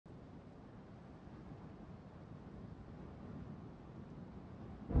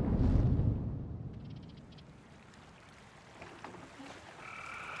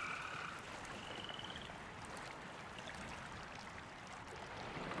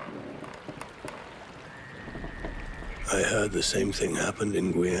I heard the same thing happened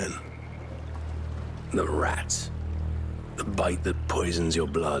in Guyenne. The rats. The bite that poisons your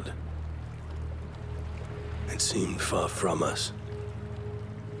blood. It seemed far from us.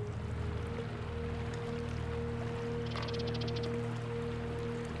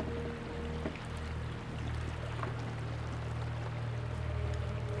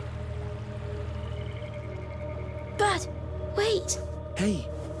 But, wait! Hey,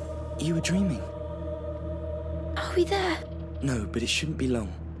 you were dreaming. Are we there? No, but it shouldn't be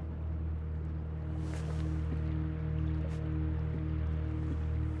long.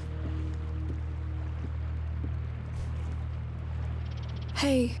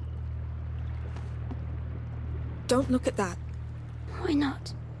 Hey. Don't look at that. Why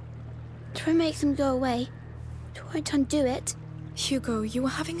not? Try make them go away. It won't undo it. Hugo, you were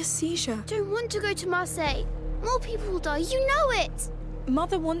having a seizure. Don't want to go to Marseille. More people will die, you know it!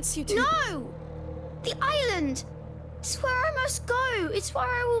 Mother wants you to... No! The island! It's where I must go. It's where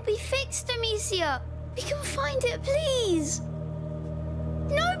I will be fixed, Amicia. We can find it, please.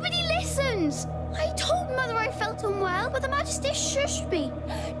 Nobody listens! I told Mother I felt unwell, but the Magister shushed me.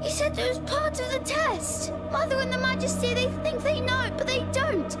 He said it was part of the test. Mother and the Magister, they think they know, but they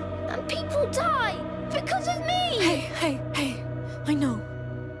don't. And people die because of me! Hey. I know.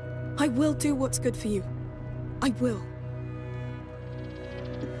 I will do what's good for you. I will.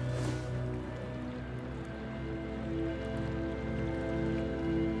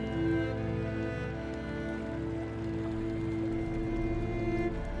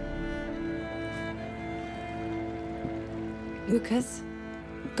 Lucas,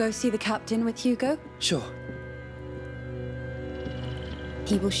 go see the captain with Hugo. Sure.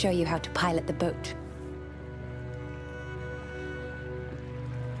 He will show you how to pilot the boat.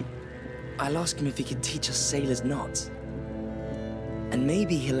 I'll ask him if he can teach us sailors knots. And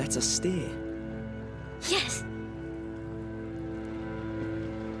maybe he'll let us steer. Yes!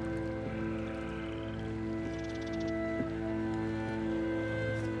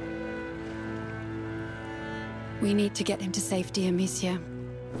 We need to get him to safety, Amicia.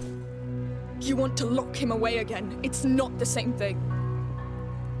 You want to lock him away again. It's not the same thing.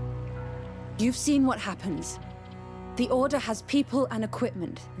 You've seen what happens. The Order has people and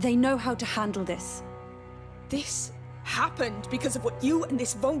equipment. They know how to handle this. This happened because of what you and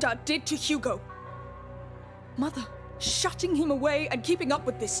this Vonda did to Hugo. Mother, shutting him away and keeping up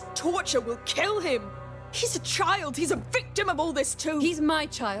with this torture will kill him. He's a child. He's a victim of all this too. He's my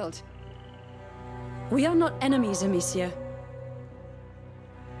child. We are not enemies, Amicia.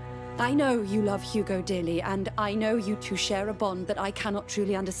 I know you love Hugo dearly, and I know you two share a bond that I cannot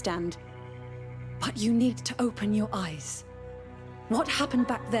truly understand. But you need to open your eyes. What happened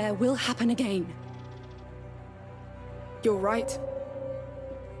back there will happen again. You're right.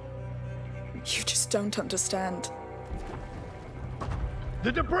 You just don't understand.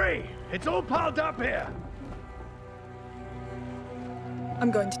 The debris! It's all piled up here!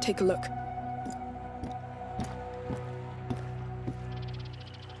 I'm going to take a look.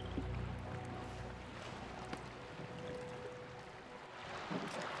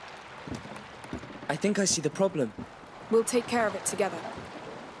 I think I see the problem. We'll take care of it together.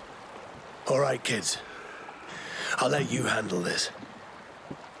 All right, kids. I'll let you handle this.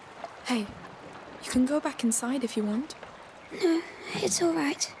 Hey, you can go back inside if you want. No, it's all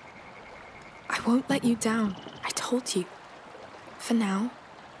right. I won't let you down. I told you. For now,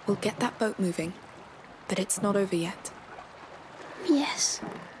 we'll get that boat moving. But it's not over yet. Yes,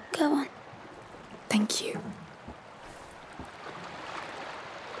 go on. Thank you.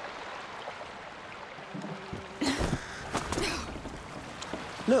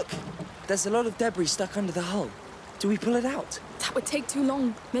 Look, there's a lot of debris stuck under the hull. Do we pull it out? That would take too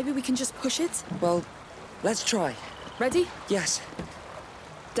long. Maybe we can just push it? Well, let's try. Ready? Yes.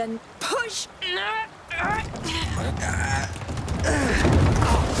 Then push!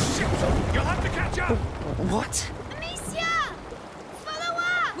 Oh, shit! You'll have to catch up! What? Amicia! Follow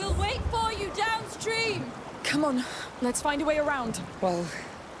up! We'll wait for you downstream! Come on, let's find a way around. Well,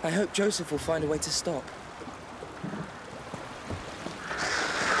 I hope Joseph will find a way to stop.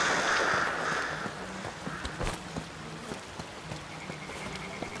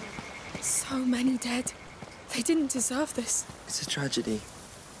 So many dead. They didn't deserve this. It's a tragedy.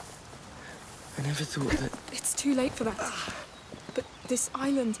 I never thought that... It's too late for that. But this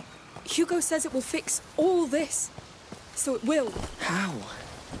island, Hugo says it will fix all this. So it will. How?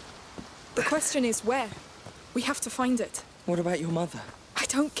 The question is where? We have to find it. What about your mother? I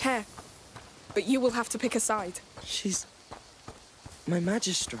don't care. But you will have to pick a side. She's... my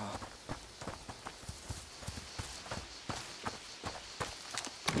magistrar.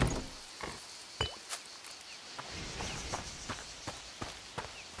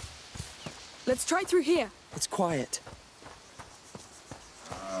 Let's try through here. It's quiet.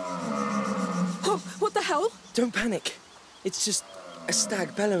 Oh, what the hell? Don't panic. It's just a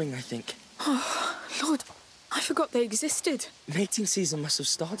stag bellowing, I think. Oh, Lord, I forgot they existed. Mating season must have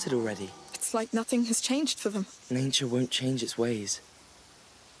started already. It's like nothing has changed for them. Nature won't change its ways.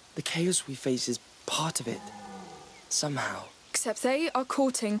 The chaos we face is part of it. Somehow. Except they are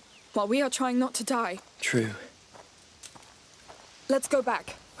courting, while we are trying not to die. True. Let's go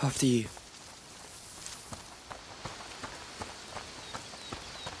back. After you.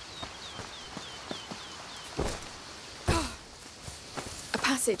 A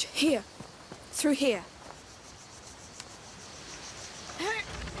passage, here. Through here.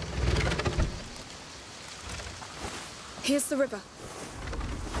 Here's the river.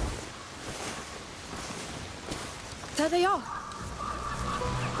 There they are.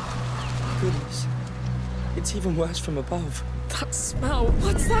 Goodness. It's even worse from above. That smell.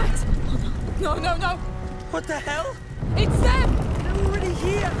 What's that? Oh, no, no, no. What the hell? It's them! They're already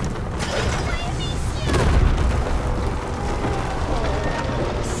here!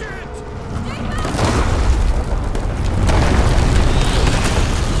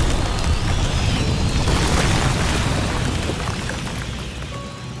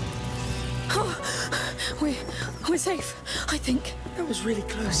 We're safe, I think. That was really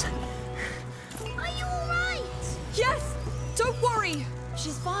close. Are you all right? Yes! Don't worry!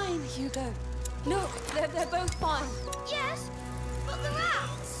 She's fine, Hugo. Look, they're both fine. Yes, but the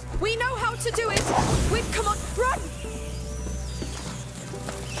rats. We know how to do it! Come on, run!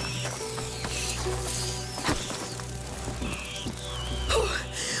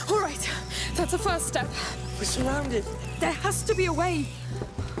 All right, that's a first step. We're surrounded. There has to be a way.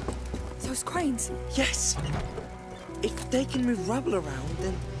 Those cranes. Yes. If they can move rubble around,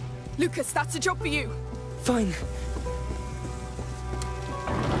 then... Lucas, that's a job for you. Fine.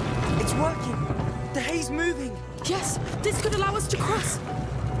 It's working. The hay's moving. Yes, this could allow us to cross.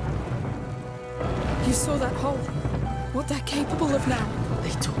 You saw that hole. What they're capable of now.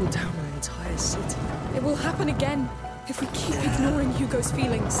 They tore down an entire city. It will happen again if we keep ignoring Hugo's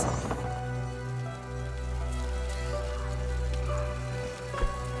feelings.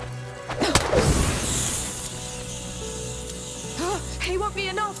 Hay won't be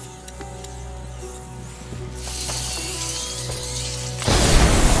enough.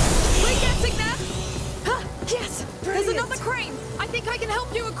 We're getting there. Yes, Brilliant. there's another crane. I think I can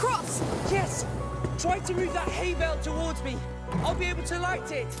help you across. Yes. Try to move that hay bale towards me. I'll be able to light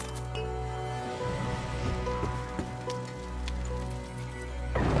it.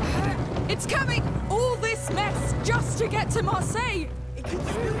 It's coming. All this mess just to get to Marseille. It could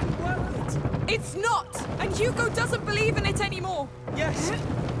still be worth it. It's not, and Hugo doesn't believe in it anymore. Yes.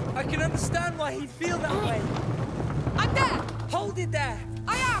 I can understand why he'd feel that way. I'm there. Hold it there.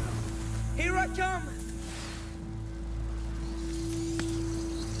 I am. Here I come.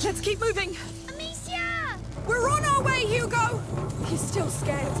 Let's keep moving. Amicia! We're on our way, Hugo. He's still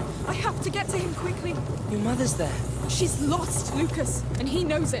scared. I have to get to him quickly. Your mother's there. She's lost, Lucas, and he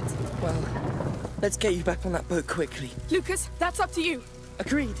knows it. Well, let's get you back on that boat quickly. Lucas, that's up to you.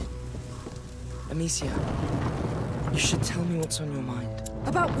 Agreed. Amicia, you should tell me what's on your mind.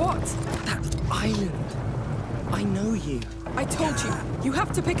 About what? That island. I know you. I told you. You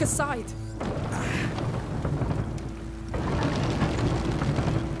have to pick a side.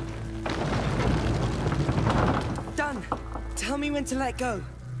 Done. Tell me when to let go.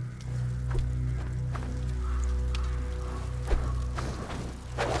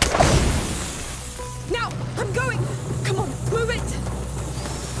 Now, I'm going. Come on, move it.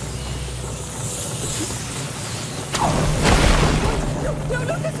 No,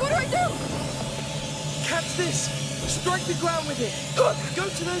 Lucas, what do I do? Catch this. Strike the ground with it. Go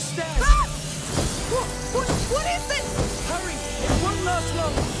to those stairs. Ah! What is this? Hurry. It won't last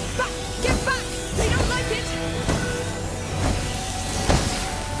long. Back! Get back! They don't like it!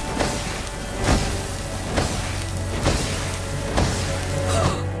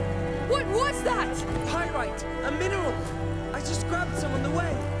 What was that? Pyrite. A mineral. I just grabbed some on the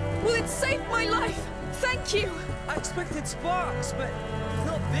way. Well, it saved my life. Thank you. I expected sparks, but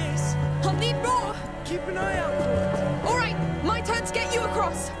not this. I'll need more. Keep an eye out for it. All right, my turn to get you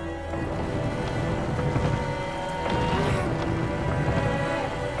across.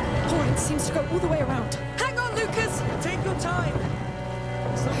 Oh, it seems to go all the way around. Hang on, Lucas. Take your time.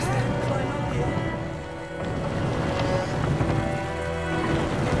 As long as they don't climb up here.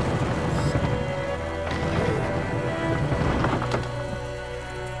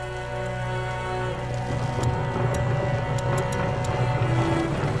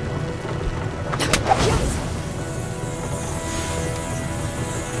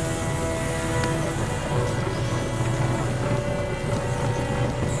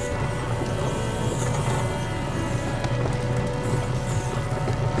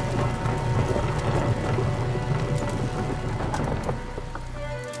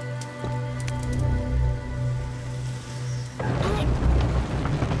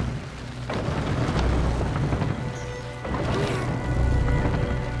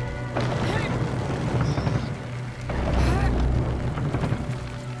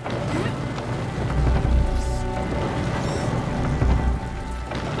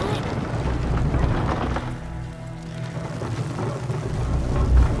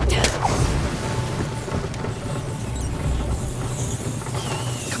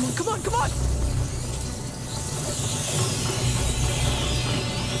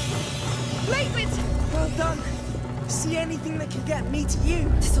 can get me to you.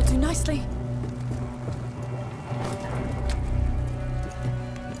 This'll do nicely.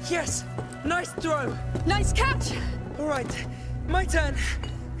 Yes! Nice throw! Nice catch! All right, my turn.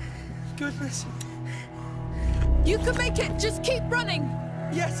 Goodness. You can make it! Just keep running!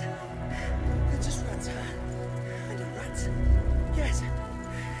 Yes! They're just rats. I know rats. Yes.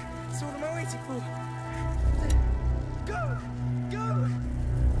 So what am I waiting for? Go! Go!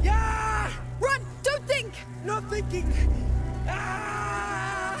 Yeah! Run! Don't think! Not thinking!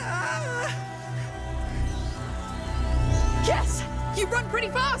 Ah! Yes! You run pretty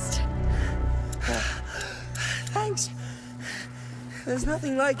fast! Thanks. There's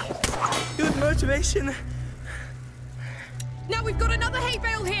nothing like good motivation. Now we've got another hay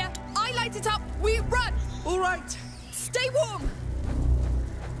bale here. I light it up, we run! All right. Stay warm!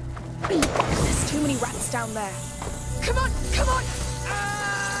 There's too many rats down there. Come on, come on!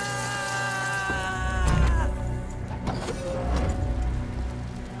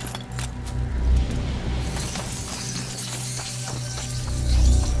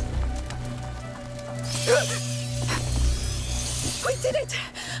 We did it!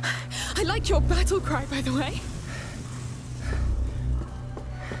 I like your battle cry, by the way.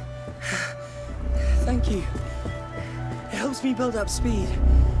 Thank you. It helps me build up speed,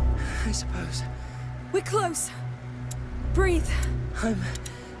 I suppose. We're close. Breathe. I'm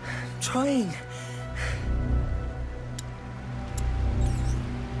trying.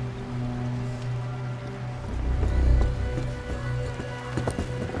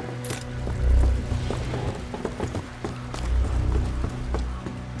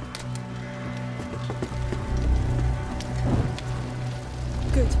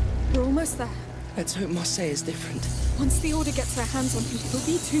 Good. We're almost there. Let's hope Marseille is different. Once the Order gets their hands on him, it'll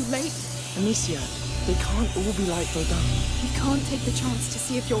be too late. Amicia, they can't all be like Baudin. We can't take the chance to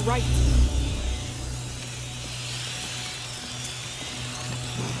see if you're right.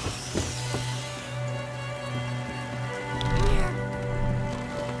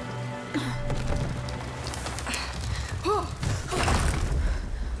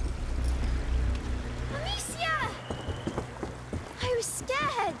 Amicia! I was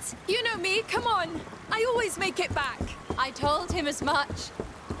scared. You know me, come on. I always make it back. I told him as much.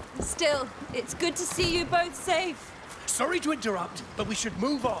 Still, it's good to see you both safe. Sorry to interrupt, but we should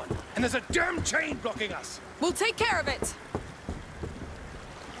move on. And there's a damn chain blocking us. We'll take care of it.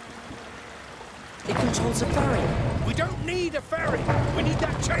 It controls a ferry. We don't need a ferry. We need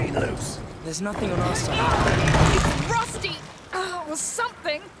that chain loose. There's nothing on our side. It's rusty! Or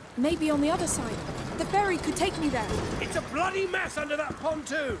something. Maybe on the other side. The ferry could take me there. It's a bloody mess under that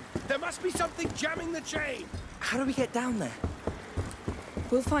pontoon. There must be something jamming the chain. How do we get down there?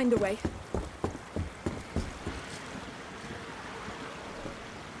 We'll find a way.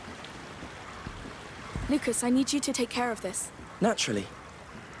 Lucas, I need you to take care of this. Naturally.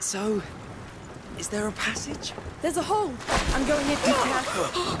 So, is there a passage? There's a hole. I'm going in. Be careful.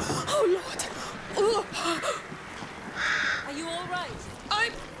 Oh, Lord. Oh. Are you all right?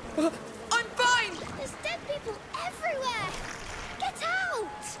 I'm fine. There's dead people everywhere. Get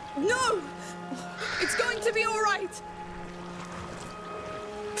out! No! It's going to be all right.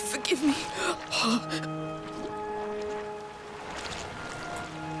 Forgive me.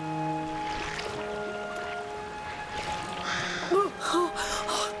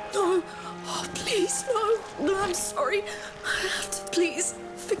 No. Oh, please, no. No, I'm sorry. I have to, please,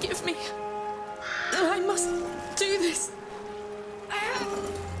 forgive me. I must do this.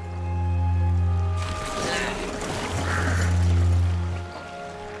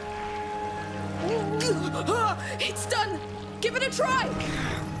 It's done. Give it a try.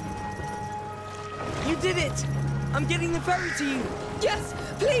 You did it! I'm getting the ferry to you! Yes,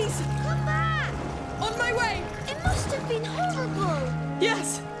 please. Come back! On my way. It must have been horrible.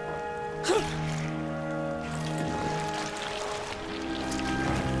 Yes.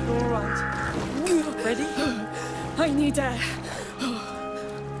 All right. Ready? I need air.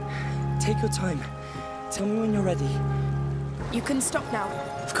 Take your time. Tell me when you're ready. You can stop now.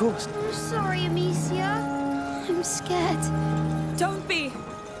 Of course. I'm sorry, Amicia. I'm scared. Don't be.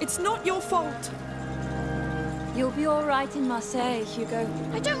 It's not your fault. You'll be all right in Marseille, Hugo.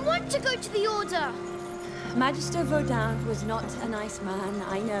 I don't want to go to the Order. Magister Vaudin was not a nice man,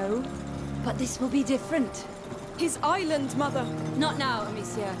 I know. But this will be different. His island, Mother. Not now,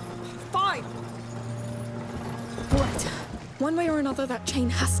 Amicia. Fine. Right. One way or another, that chain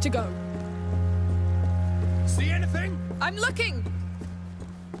has to go. See anything? I'm looking.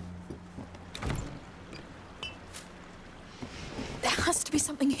 There has to be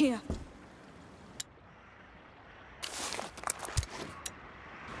something here.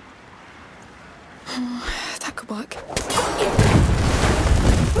 That could work.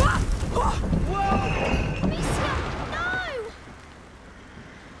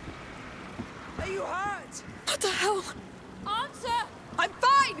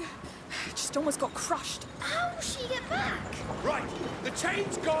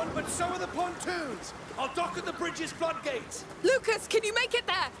 train's gone, but so are the pontoons. I'll dock at the bridge's floodgates. Lucas, can you make it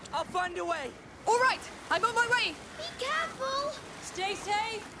there? I'll find a way. All right, I'm on my way. Be careful! Stay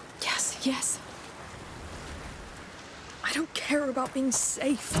safe! Yes, yes. I don't care about being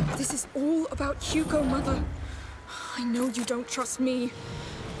safe. This is all about Hugo, Mother. I know you don't trust me,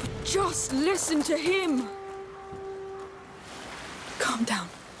 but just listen to him. Calm down.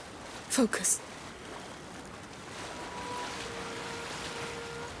 Focus.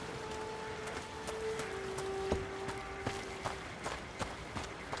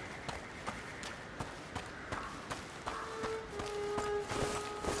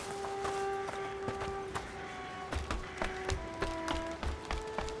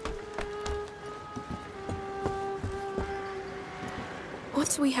 What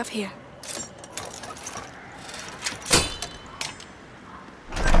do we have here?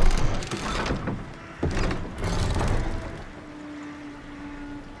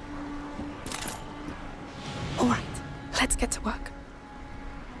 All right, let's get to work.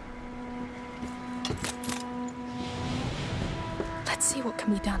 Let's see what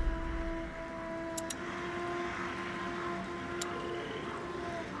can be done.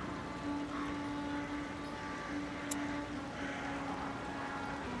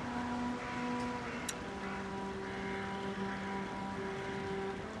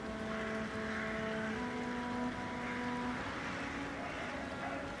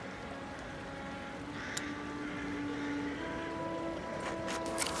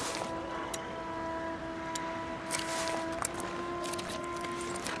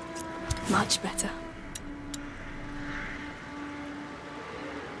 Much better.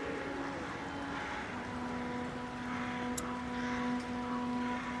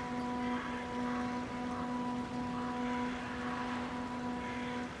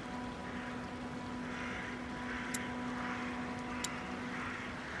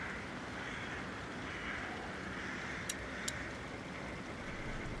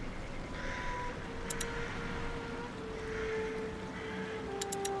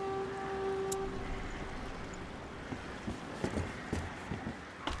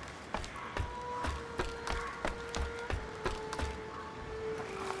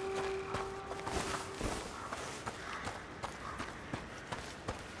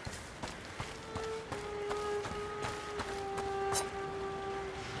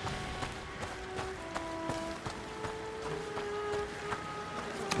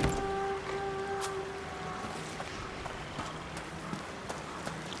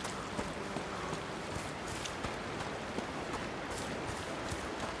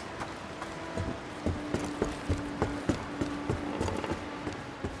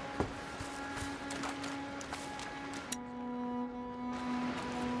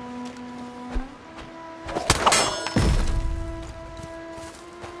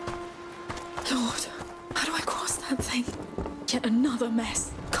 Lord, how do I cross that thing? Yet another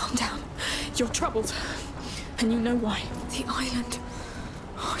mess. Calm down. You're troubled. And you know why. The island.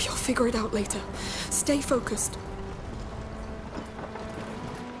 Oh, you'll figure it out later. Stay focused.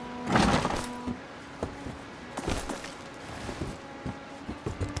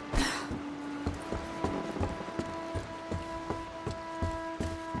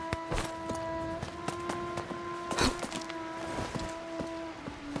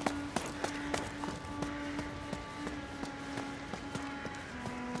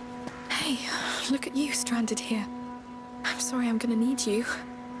 Look at you, stranded here. I'm sorry, I'm gonna need you.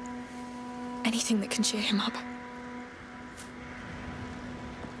 Anything that can cheer him up.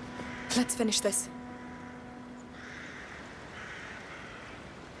 Let's finish this.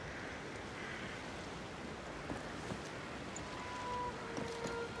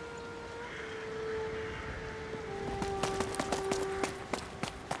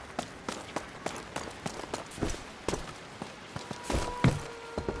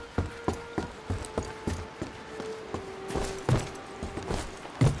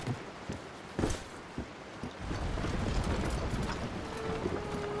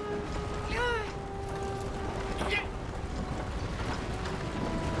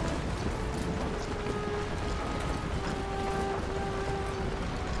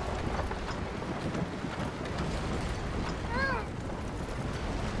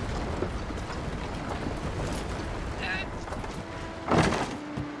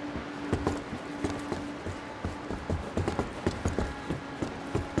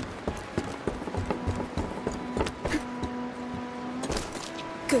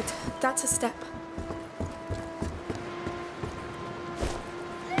 Good. That's a step.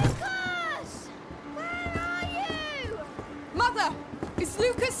 Lucas! Where are you? Mother! Is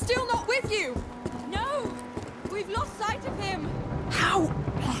Lucas still not with you? No! We've lost sight of him! How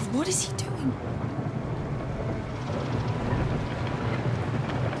What is he doing?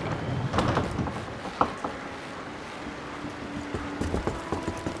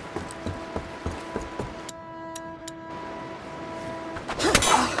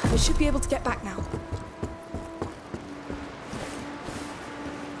 We should be able to get back now.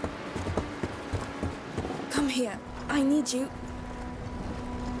 Come here. I need you.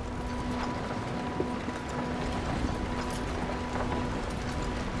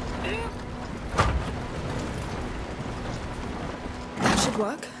 That should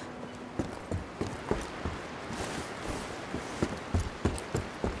work.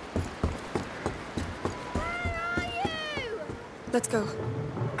 Where are you? Let's go.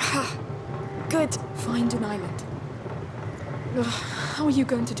 Good. Find an island. Ugh, how are you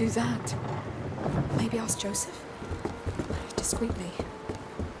going to do that? Maybe ask Joseph? Discreetly.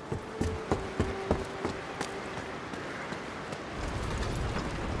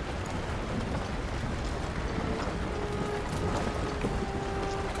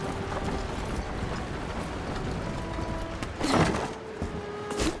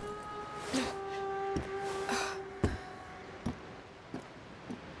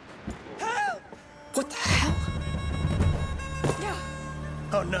 What the hell?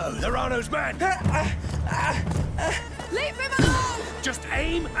 Oh no, they're Arnaud's men! Leave him alone! Just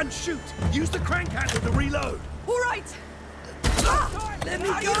aim and shoot! Use the crank handle to reload! All right! Let me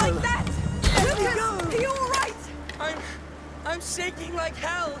Are go! you like that? Let me Lucas, go! are you all right? I'm shaking like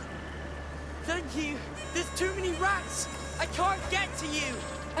hell! Thank you! There's too many rats! I can't get to you!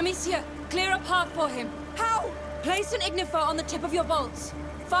 Amicia, clear a path for him. How? Place an ignifer on the tip of your bolts.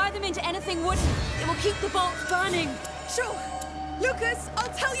 Fire them into anything wooden. It will keep the bolts burning. Sure. Lucas,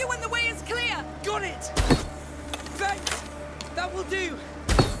 I'll tell you when the way is clear. Got it! Thanks! That will do!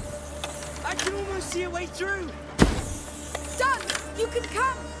 I can almost see a way through! Done! You can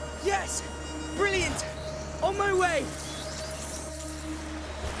come! Yes! Brilliant! On my way!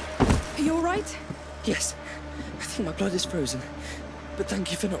 Are you all right? Yes. I think my blood is frozen. But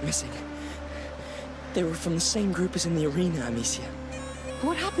thank you for not missing. They were from the same group as in the arena, Amicia.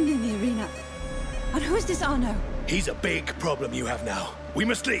 What happened in the arena? And who is this Arnaud? He's a big problem you have now. We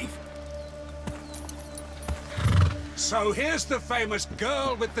must leave. So here's the famous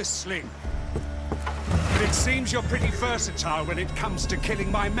girl with the sling. But it seems you're pretty versatile when it comes to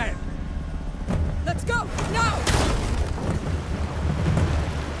killing my men. Let's go! Now!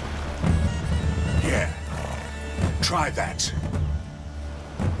 Yeah. Try that.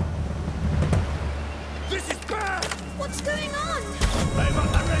 This is bad! What's going on?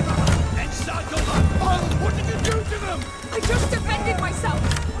 Oh, what did you do to them? I just defended myself!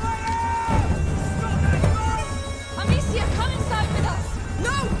 Amicia, come inside with us.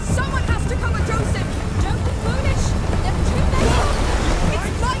 No! Someone has to cover Joseph! Joseph, foolish. There's too many.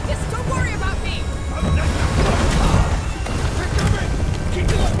 It's Marcus! Don't worry about me! They're coming! Keep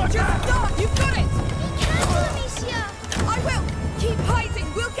this back Just out! stop! You've got it! Be careful, Amicia! I will! Keep hiding!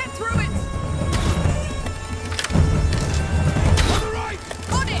 We'll get through it! On the right!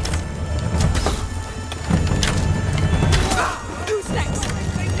 On it! Who's next?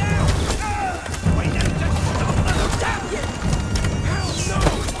 Stay down! We need to stop them! Damn you! Hell no!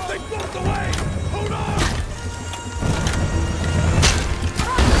 They blocked the way! Hold on!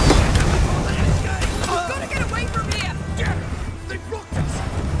 We've got to get away from here! Damn it! They blocked us!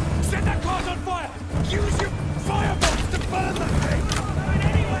 Set that cart on fire! Use your firebolts to burn that thing! Burn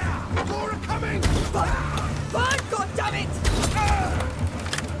anywhere! More are coming! Burn, goddammit!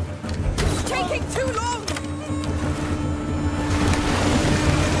 It's taking too long!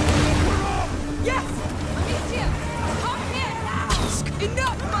 We're off! Yes! Amicia, come here now.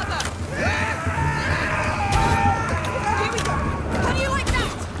 Enough, mother! Here we go! How do you like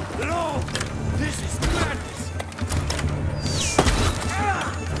that? No! This is madness!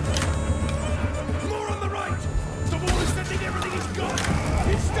 More on the right! The wall is sending everything he's got!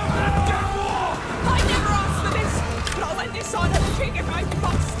 He's starting a dead war! I never asked for this, but I'll end this on a king if I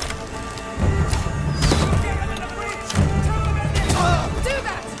must. Get them in the bridge! Tell them in there! Do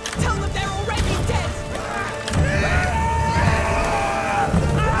that! Tell them they're already dead!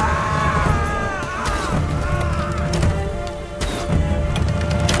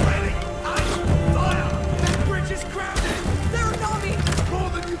 Ready! Fire! That bridge is crowded! They're an army! More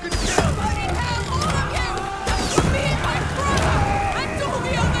than you can tell! Burning hell, all of you! That's for me and my brother! And all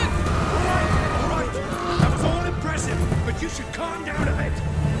the others! All right! That was all impressive, but you should calm down a bit!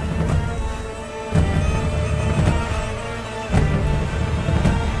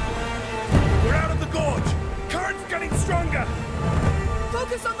 We're out of the gorge! Current's getting stronger!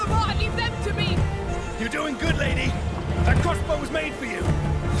 Focus on the rot and leave them to me! You're doing good, lady! That crossbow was made for you!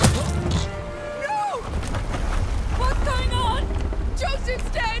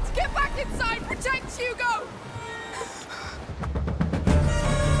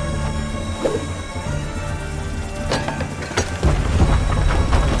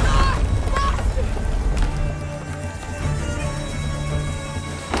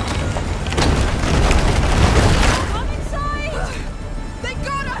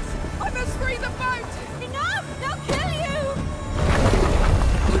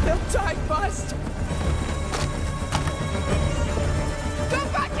 first! Go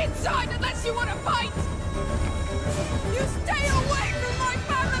back inside unless you want to fight! You stay away from my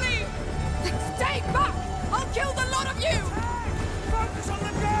family! Stay back! I'll kill the lot of you! Focus on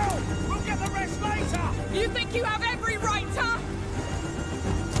the girl! We'll get the rest later! You think you have every right, huh?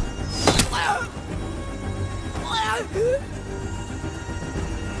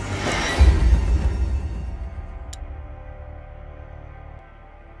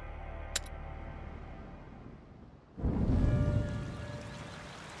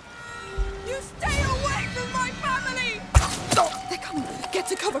 You stay away from my family! Oh, they're coming! Get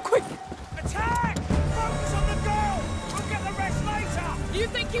to cover, quick! Attack! Focus on the girl! We'll get the rest later! You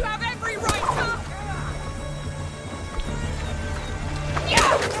think you have every right, huh?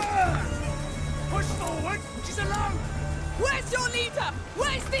 Push forward! She's alone! Where's your leader?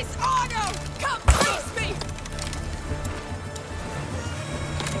 Where's this Arnaud? Come, face me!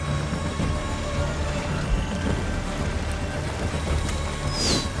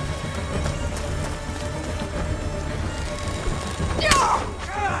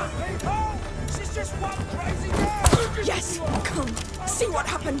 People! She's just one crazy girl! Yes, come, see what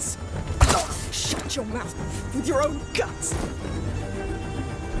happens. Shut your mouth with your own guts.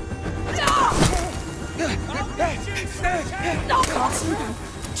 No, can't slow down.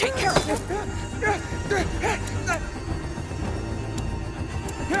 Take care of him.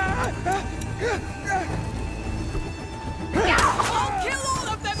 I'll kill all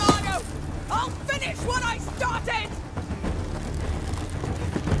of them, Arnaud. I'll finish what I started.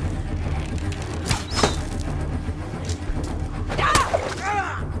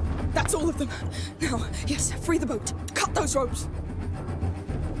 That's all of them. Now, yes, free the boat. Cut those ropes.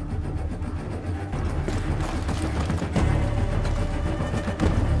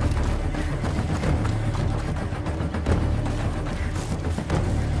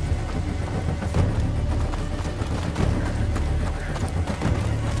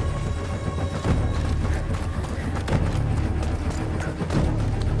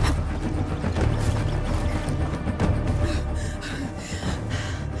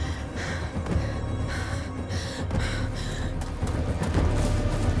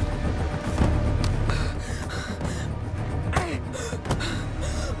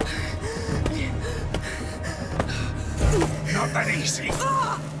 Not that easy.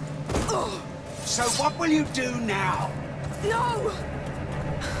 So what will you do now? No!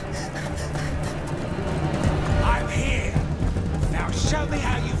 I'm here. Now show me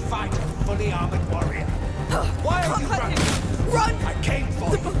how you fight a fully armored warrior. Why are you running? Run! I came for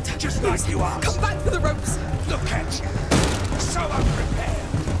The you, boat. just like you asked. Come back for the ropes. Look at you. So unprepared.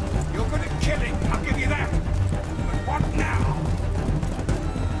 You're good at killing, I'll give you that. But what now?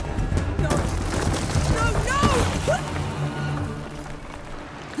 No!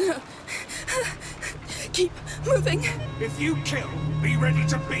 Keep moving. If you kill, be ready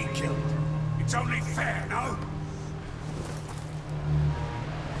to be killed. It's only fair, no?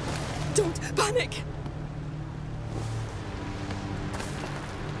 Don't panic.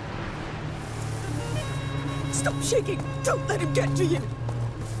 Stop shaking. Don't let him get to you.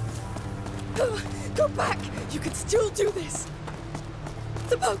 Go back. You can still do this.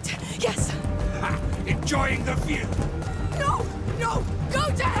 The boat. Yes. Ha! Enjoying the view. No! Go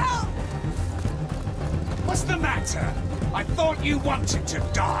to hell! What's the matter? I thought you wanted to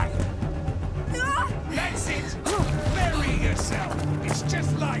die. Ah! That's it. Bury yourself. It's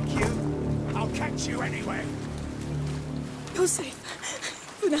just like you. I'll catch you anyway. You're safe.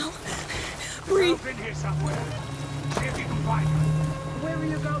 For now. Breathe. I've been here somewhere. See if you can find her. Where are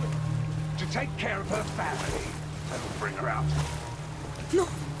you going? To take care of her family. That'll bring her out. No,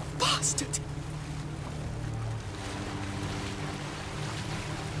 bastard.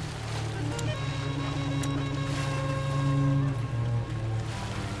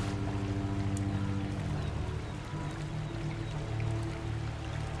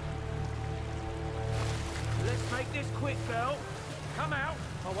 Let's make this quick, girl. Come out.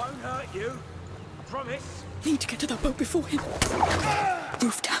 I won't hurt you. I promise. Need to get to that boat before him.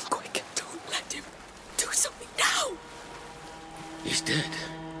 Move damn quick. Don't let him. Do something now. He's dead.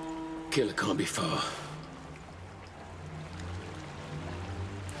 Killer can't be far.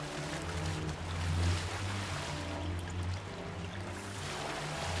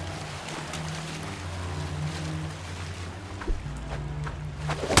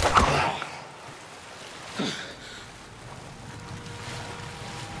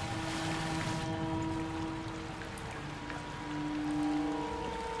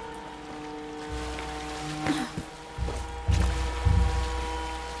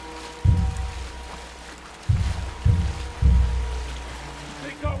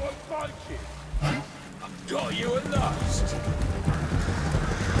 like it? I've got you at last.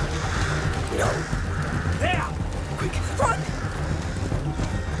 No! There! Quick, run!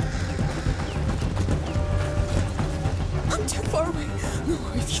 I'm too far away. No,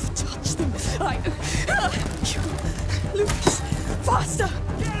 if you touch them, Lucas, faster!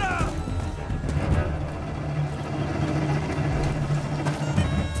 Get her!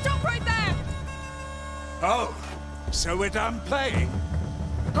 Stop right there! Oh, so we're done playing?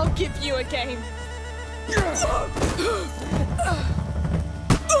 I'll give you a game.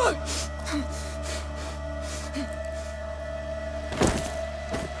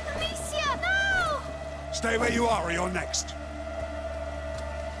 Amicia, no! Stay where you are or you're next.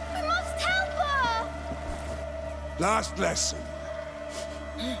 We must help her! Last lesson.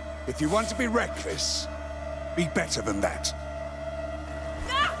 If you want to be reckless, be better than that.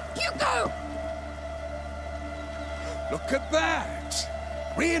 Hugo! Look at that!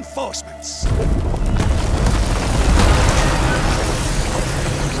 Reinforcements!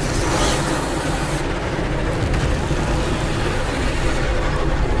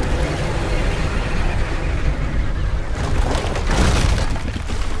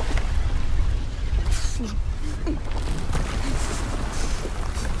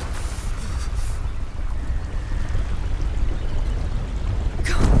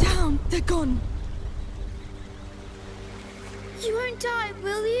 Calm down. They're gone. You won't die,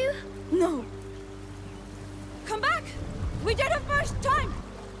 will you? No. Come back! We don't have much time!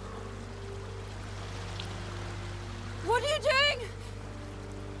 What are you doing?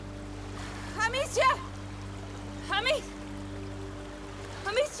 Amicia!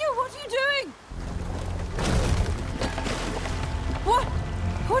 Amicia, what are you doing?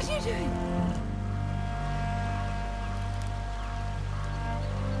 What are you doing?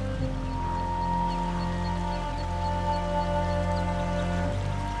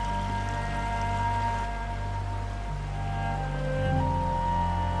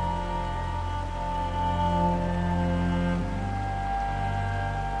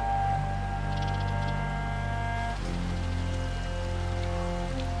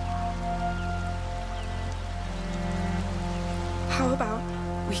 How about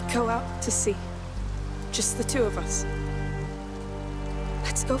we go out to sea? Just the two of us.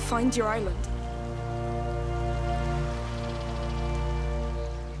 Let's go find your island.